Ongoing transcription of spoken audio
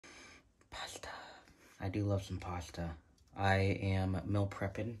pasta. I do love some pasta. I am meal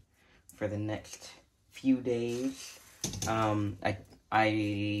prepping for the next few days.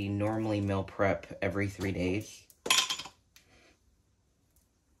 I normally meal prep every 3 days.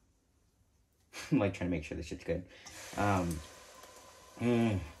 I'm like trying to make sure this shit's good.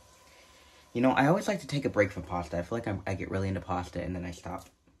 You know, I always like to take a break from pasta. I feel like I get really into pasta and then I stop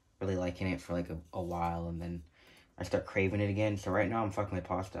really liking it for like a while and then I start craving it again. So right now I'm fucking with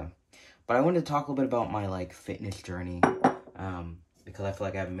pasta. But I wanted to talk a little bit about my like fitness journey. Because I feel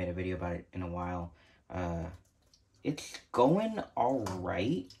like I haven't made a video about it in a while. It's going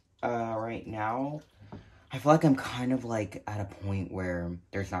alright right now. I feel like I'm kind of like at a point where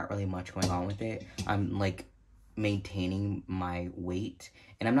there's not really much going on with it. I'm like maintaining my weight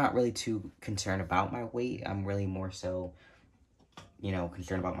and I'm not really too concerned about my weight. I'm really more so, you know,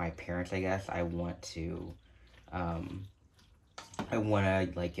 concerned about my appearance, I guess. I want to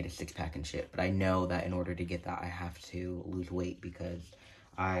like get a six-pack and shit, but I know that in order to get that I have to lose weight because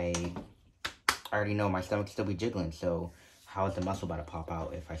I already know my stomach still be jiggling, so how is the muscle about to pop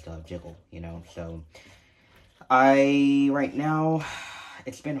out if I still have jiggle, you know? So right now,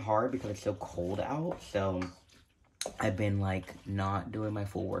 it's been hard because it's so cold out, so I've been like not doing my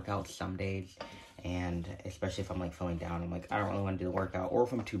full workouts some days, and especially if I'm like feeling down, I'm like, I don't really want to do the workout, or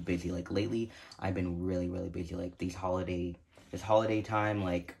if I'm too busy. Like lately, I've been really, really busy. Like this holiday time,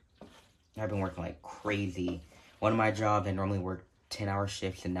 like I've been working like crazy. One of my jobs, I normally work 10-hour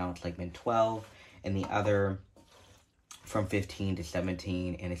shifts, and now it's like been 12, and the other from 15 to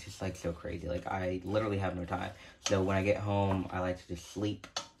 17, and it's just like so crazy. Like I literally have no time. So when I get home, I like to just sleep.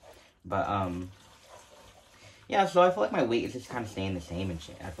 But yeah, so I feel like my weight is just kind of staying the same and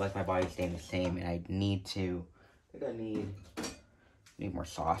shit. I feel like my body's staying the same, and I need to, I think I need more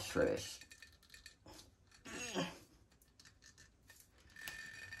sauce for this.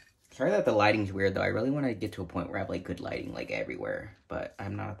 Sorry that the lighting's weird, though. I really want to get to a point where I have, like, good lighting, like, everywhere. But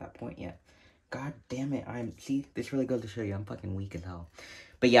I'm not at that point yet. God damn it. See, this really goes to show you I'm fucking weak as hell.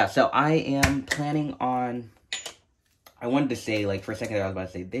 But yeah, so I am planning on, I wanted to say, like, for a second I was about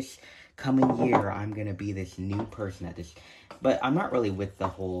to say, this coming year, I'm going to be this new person at this. But I'm not really with the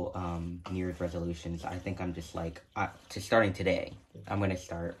whole New Year's resolutions. I think I'm just, like, starting today, I'm going to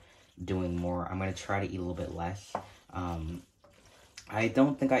start doing more. I'm going to try to eat a little bit less. I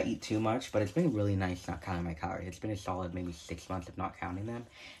don't think I eat too much, but it's been really nice not counting my calories. It's been a solid maybe 6 months of not counting them,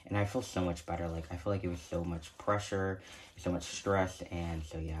 and I feel so much better. Like, I feel like it was so much pressure, so much stress, and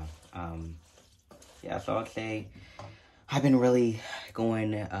so, yeah. Yeah, so I'd say I've been really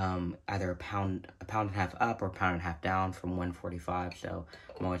going either a pound and a half up or a pound and a half down from 145, so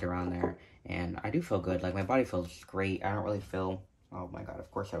I'm always around there, and I do feel good. Like, my body feels great. I don't really feel, oh my god, of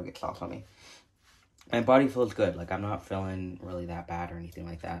course I would get sauce on me. My body feels good. Like, I'm not feeling really that bad or anything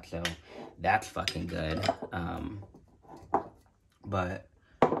like that. So, that's fucking good. But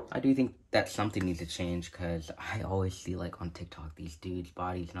I do think that something needs to change because I always see, like, on TikTok, these dudes'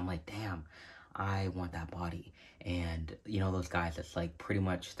 bodies. And I'm like, damn, I want that body. And, you know, those guys that's, like, pretty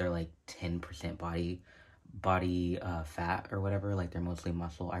much, they're, like, 10% body fat or whatever. Like, they're mostly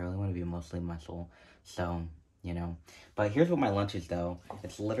muscle. I really want to be mostly muscle. So, you know. But here's what my lunch is, though.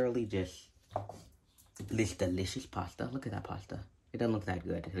 It's literally just this delicious pasta. Look at that pasta. It doesn't look that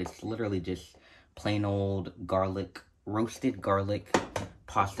good. It's literally just plain old roasted garlic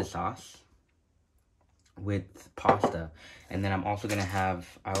pasta sauce with pasta. And then I'm also going to have,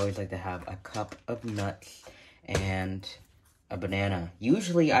 I always like to have a cup of nuts and a banana.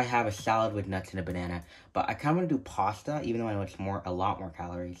 Usually I have a salad with nuts and a banana, but I kind of want to do pasta, even though I know it's a lot more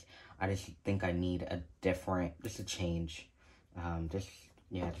calories. I just think I need just a change. Just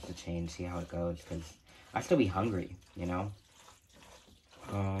a change, see how it goes, because I still be hungry, you know?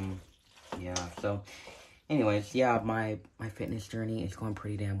 Yeah, so, anyways, yeah, my fitness journey is going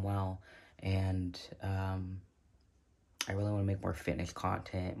pretty damn well, and, I really want to make more fitness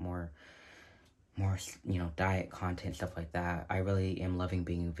content, more, you know, diet content, stuff like that. I really am loving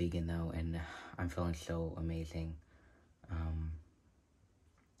being a vegan, though, and I'm feeling so amazing.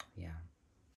 Yeah.